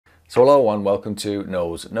So hello and welcome to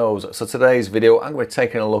Nose Knows. So today's video I'm going to be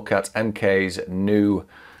taking a look at MK's new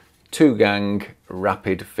 2-gang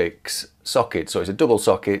rapid fix socket. So it's a double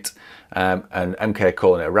socket and MK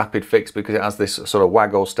calling it a rapid fix because it has this sort of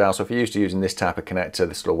Wago style. So if you're used to using this type of connector,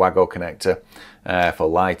 this sort of Wago connector for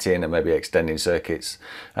lighting and maybe extending circuits,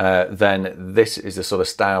 then this is the sort of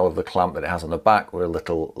style of the clamp that it has on the back with a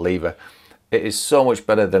little lever. It is so much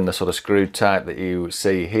better than the sort of screwed type that you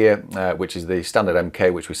see here, which is the standard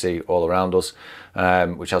MK, which we see all around us,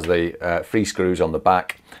 which has the 3 screws on the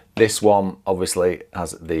back. This one obviously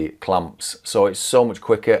has the clamps, so it's so much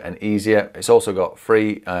quicker and easier. It's also got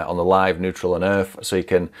 3 on the live, neutral and earth, so you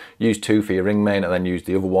can use 2 for your ring main and then use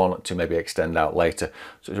the other one to maybe extend out later.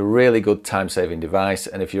 So it's a really good time-saving device,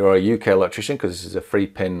 and if you're a UK electrician, because this is a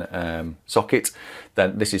 3-pin socket,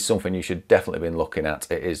 then this is something you should definitely be looking at.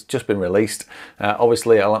 It has just been released.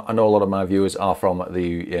 Obviously, I know a lot of my viewers are from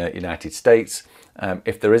the United States.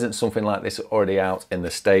 If there isn't something like this already out in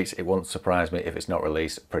the States, it wouldn't surprise me if it's not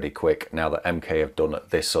released pretty quick now that MK have done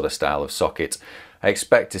this sort of style of socket. I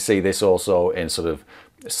expect to see this also in sort of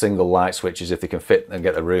single light switches if they can fit and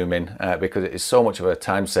get the room in, because it is so much of a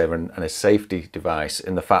time saver and a safety device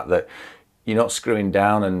in the fact that you're not screwing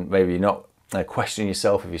down and maybe you're not questioning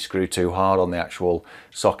yourself if you screw too hard on the actual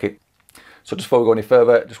socket. So just before we go any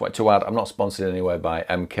further, just want to add, I'm not sponsored in any way by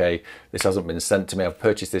MK. This hasn't been sent to me. I've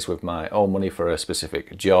purchased this with my own money for a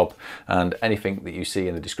specific job, and anything that you see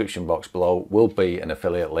in the description box below will be an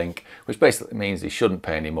affiliate link, which basically means you shouldn't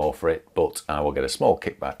pay any more for it, but I will get a small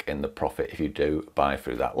kickback in the profit if you do buy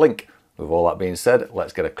through that link. With all that being said,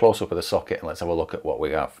 let's get a close-up of the socket and let's have a look at what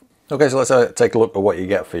we have. Okay, so let's take a look at what you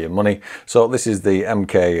get for your money. So this is the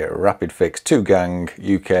MK Rapid Fix 2-gang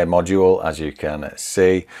UK module, as you can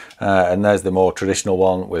see. And there's the more traditional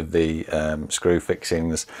one with the screw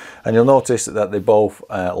fixings. And you'll notice that they both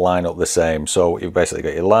line up the same. So you've basically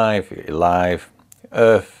got your live,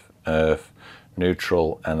 earth,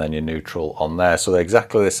 neutral, and then your neutral on there. So they're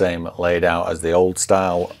exactly the same laid out as the old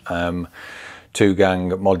style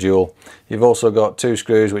 2-gang module. You've also got 2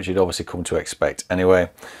 screws, which you'd obviously come to expect anyway.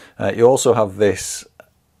 You also have this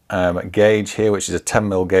gauge here, which is a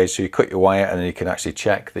 10mm gauge, so you cut your wire and then you can actually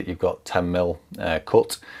check that you've got 10mm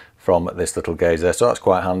cut from this little gauge there. So that's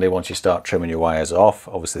quite handy once you start trimming your wires off.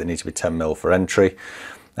 Obviously they need to be 10mm for entry.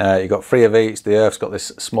 You've got 3 of each. The earth's got this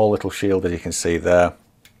small little shield that you can see there,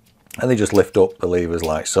 and they just lift up the levers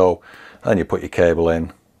like so. And then you put your cable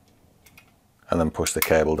in and then push the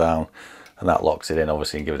cable down, and that locks it in.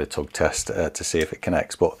 Obviously you can give it a tug test to see if it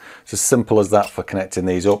connects, but it's as simple as that for connecting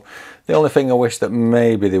these up. The only thing I wish that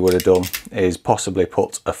maybe they would have done is possibly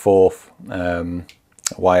put a 4th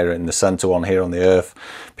wire in the center one here on the earth,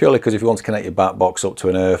 purely because if you want to connect your back box up to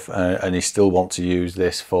an earth and you still want to use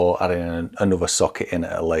this for adding another socket in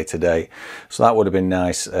at a later date. So that would have been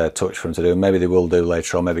nice touch for them to do. Maybe they will do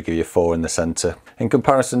later on, maybe give you 4 in the center. In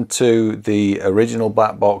comparison to the original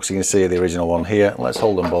back box, you can see the original one here. Let's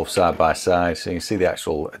hold them both side by side so you can see the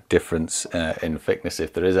actual difference in thickness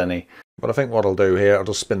if there is any. But I think what I'll do here, I'll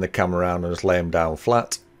just spin the camera around and just lay them down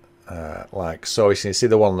flat. Like so. You can see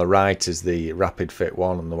the one on the right is the rapid fit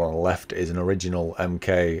one, and the one on the left is an original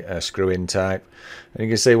MK screw-in type. And you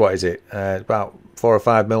can see, what is it, about 4 or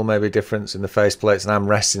 5mm maybe difference in the face plates, and I'm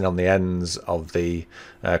resting on the ends of the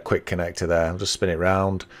quick connector there. I'll just spin it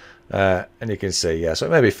round and you can see, yeah, so it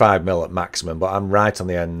may be 5mm at maximum, but I'm right on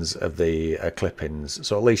the ends of the clip-ins,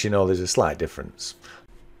 so at least you know there's a slight difference.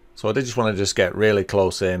 So I did just want to just get really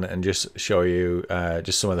close in and just show you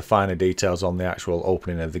just some of the finer details on the actual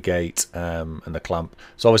opening of the gate and the clamp.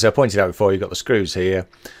 So obviously I pointed out before, you've got the screws here,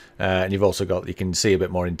 and you've also got, you can see a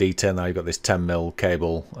bit more in detail now, you've got this 10mm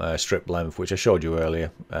cable strip length, which I showed you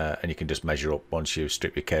earlier, and you can just measure up once you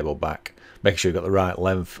strip your cable back. Make sure you've got the right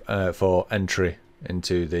length for entry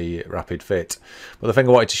into the rapid fit. But the thing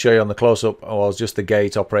I wanted to show you on the close-up was just the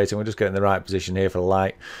gate operating. We're just getting the right position here for the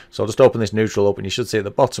light. So I'll just open this neutral up, and you should see at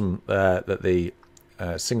the bottom that the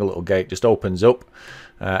single little gate just opens up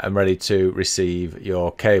and ready to receive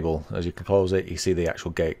your cable. As you can close it, you see the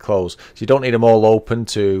actual gate close. So you don't need them all open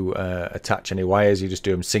to attach any wires, you just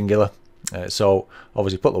do them singular. So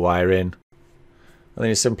obviously put the wire in, and then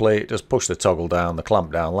you simply just push the toggle down, the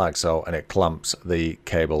clamp down like so, and it clamps the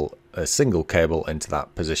cable, a single cable, into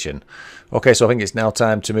that position. Okay, so I think it's now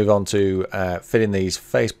time to move on to fitting these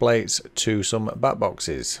face plates to some back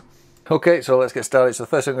boxes. Okay, so let's get started. So the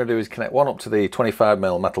first thing I'm going to do is connect one up to the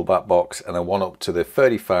 25mm metal back box and then one up to the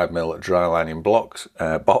 35mm dry lining box.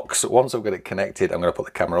 Once I've got it connected, I'm going to put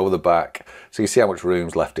the camera over the back so you see how much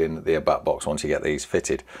room's left in the back box once you get these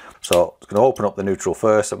fitted. So I'm going to open up the neutral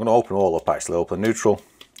first. I'm going to open all up, actually open neutral,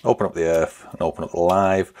 open up the earth and open up the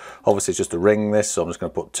live. Obviously it's just a ring this, so I'm just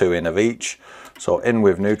going to put 2 in of each. So in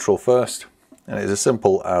with neutral first, and it's as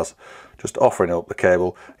simple as just offering up the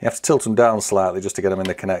cable. You have to tilt them down slightly just to get them in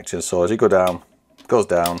the connection. So as you go down, it goes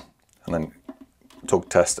down, and then tug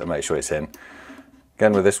test and make sure it's in.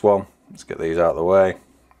 Again with this one, let's get these out of the way.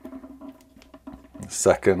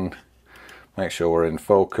 Second, make sure we're in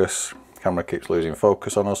focus. Camera keeps losing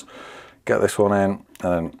focus on us. Get this one in,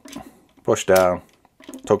 and then push down,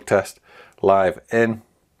 tug test, live in.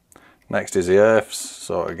 Next is the earths,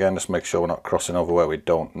 so again just make sure we're not crossing over where we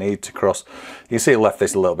don't need to cross. You can see it left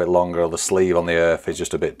this a little bit longer, the sleeve on the earth is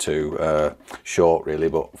just a bit too short really,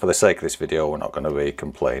 but for the sake of this video we're not going to be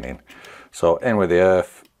complaining. So in with the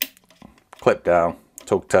earth, clip down,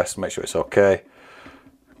 tug test, make sure it's okay.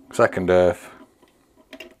 Second earth,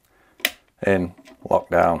 in, lock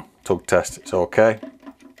down, tug test, it's okay.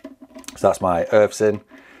 So that's my earths in.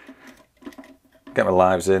 Get my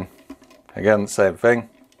lives in. Again, same thing.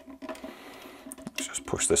 Let's just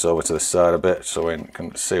push this over to the side a bit so we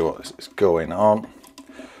can see what's going on.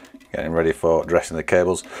 Getting ready for dressing the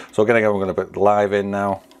cables. So again, we're going to put the live in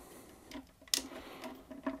now.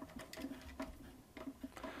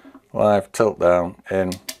 Live, tilt down,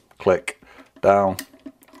 in, click, down,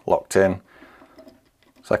 locked in.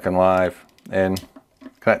 Second live, in,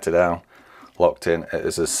 connected down, locked in. It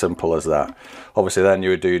is as simple as that. Obviously then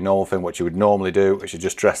you would do your normal thing, what you would normally do, which is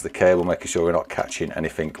just dress the cable, making sure we're not catching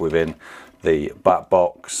anything within the back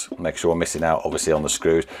box, make sure we're missing out obviously on the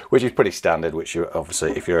screws, which is pretty standard, which you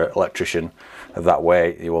obviously, if you're an electrician that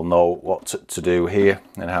way, you will know what to do here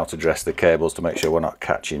and how to dress the cables to make sure we're not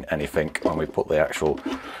catching anything when we put the actual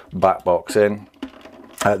back box in,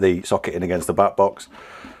 the socket in against the back box.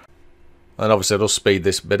 And obviously I'll just speed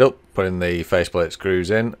this bit up, putting the faceplate screws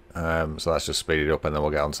in, so that's just speeded up, and then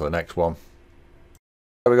we'll get on to the next one.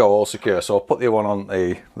 There we go, all secure. So I'll put the one on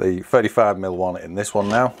the 35mm one in this one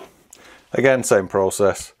now. Again, same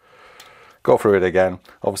process. Go through it again.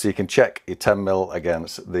 Obviously you can check your 10mm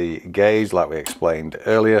against the gauge like we explained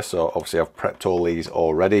earlier. So obviously I've prepped all these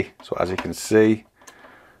already. So as you can see,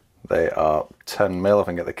 they are 10mm. If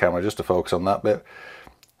I can get the camera just to focus on that bit.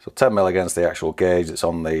 So 10mm against the actual gauge. It's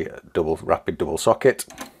on the rapid double socket.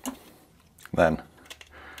 Then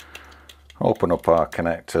open up our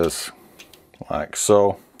connectors like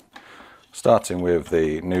so. Starting with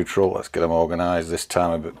the neutral, let's get them organised this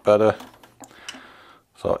time a bit better.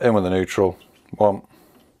 So in with the neutral, one,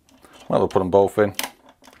 well, we'll put them both in,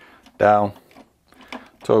 down,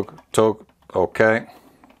 tug, tug, okay.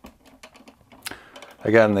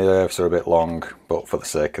 Again, the earths are a bit long, but for the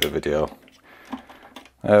sake of the video,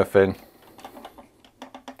 earth in,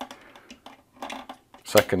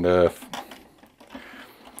 second earth.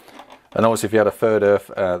 And obviously if you had a third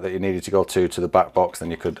earth that you needed to go to the back box,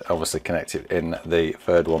 then you could obviously connect it in the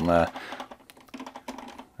third one there.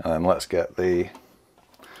 And then let's get the,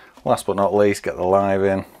 last but not least, get the live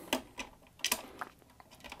in.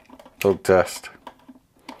 Tug test.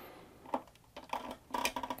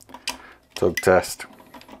 Tug test.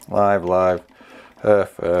 Live, live.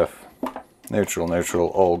 Earth, earth. Neutral, neutral,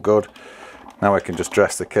 all good. Now we can just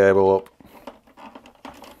dress the cable up.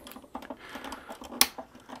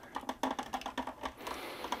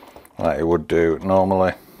 Like you would do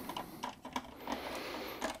normally.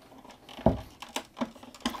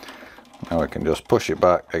 Now we can just push it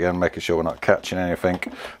back again, making sure we're not catching anything.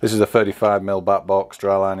 This is a 35mm back box,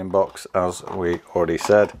 dry lining box, as we already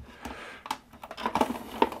said.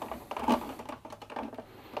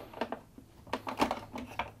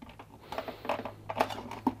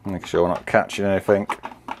 Make sure we're not catching anything.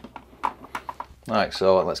 Right,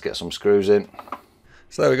 so let's get some screws in.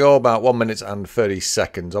 So there we go, about 1 minute and 30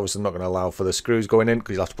 seconds. Obviously I'm not going to allow for the screws going in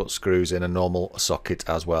because you'll have to put screws in a normal socket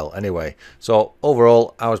as well. Anyway, so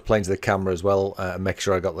overall I was playing to the camera as well and making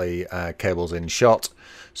sure I got the cables in shot.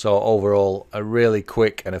 So overall a really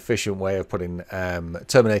quick and efficient way of putting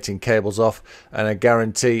terminating cables off, and I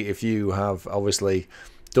guarantee if you have obviously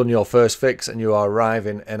done your first fix and you are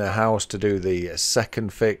arriving in a house to do the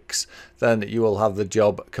second fix, then you will have the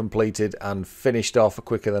job completed and finished off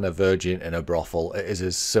quicker than a virgin in a brothel. It is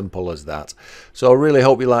as simple as that. So I really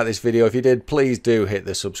hope you like this video. If you did, please do hit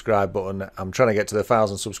the subscribe button. I'm trying to get to the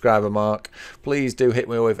 1,000 subscriber mark. Please do hit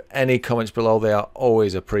me with any comments below. They are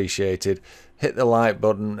always appreciated. Hit the like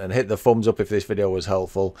button and hit the thumbs up if this video was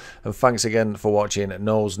helpful. And thanks again for watching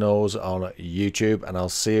Nose Nose on YouTube, and I'll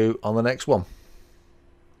see you on the next one.